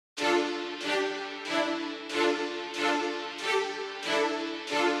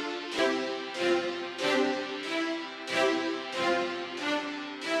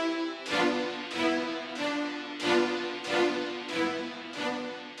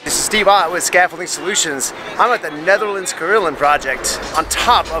Steve Ott with Scaffolding Solutions. I'm at the Netherlands Carillon project on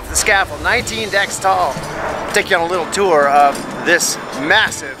top of the scaffold, 19 decks tall. I'll take you on a little tour of this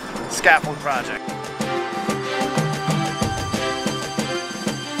massive scaffold project.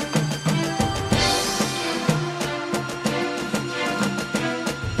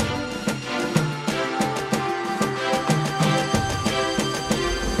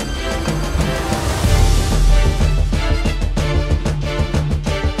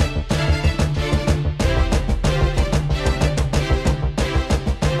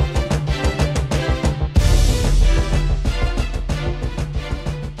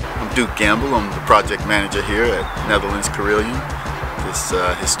 Gamble. I'm the project manager here at Netherlands Carillon, this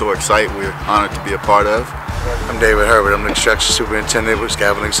historic site we're honored to be a part of. I'm David Herbert. I'm the construction superintendent with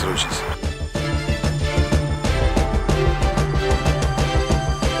Scaffolding Solutions.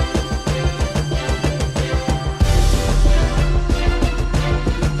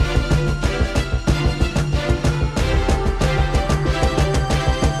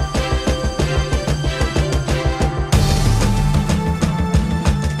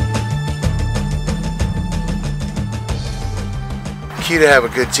 The key to have a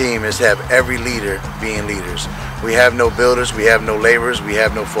good team is to have every leader being leaders. We have no builders, we have no laborers, we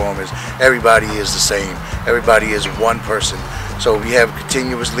have no foremen. Everybody is the same. Everybody is one person. So we have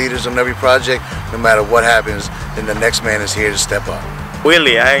continuous leaders on every project. No matter what happens, then the next man is here to step up.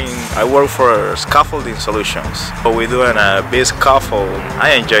 Willie, I work for Scaffolding Solutions. We're doing a big scaffold.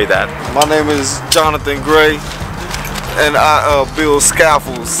 I enjoy that. My name is Jonathan Gray, and I build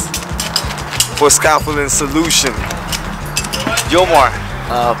scaffolds for Scaffolding Solutions. Jomar.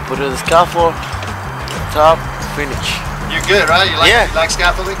 Put in the scaffold, top, finish. You're good, right? You like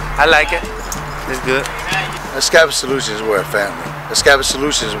scaffolding? I like it. It's good. At Scaffolding Solutions, we're a family. At Scaffolding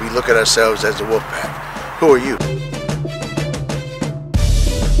Solutions, we look at ourselves as the wolf pack. Who are you?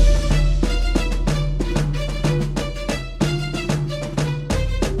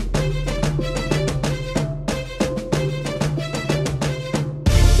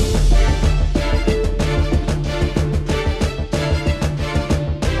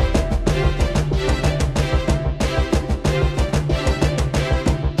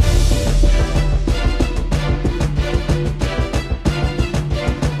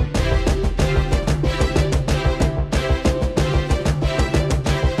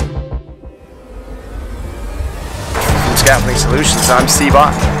 Scaffolding Solutions, I'm Steve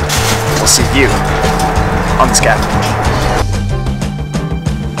Ott. We'll see you on the scaffold.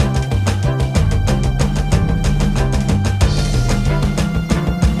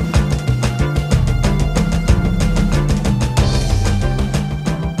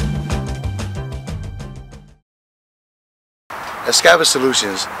 At Scaffolding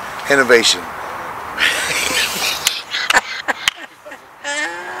Solutions, innovation.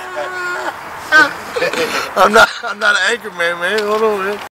 I'm not an anchor man, Hold on, man.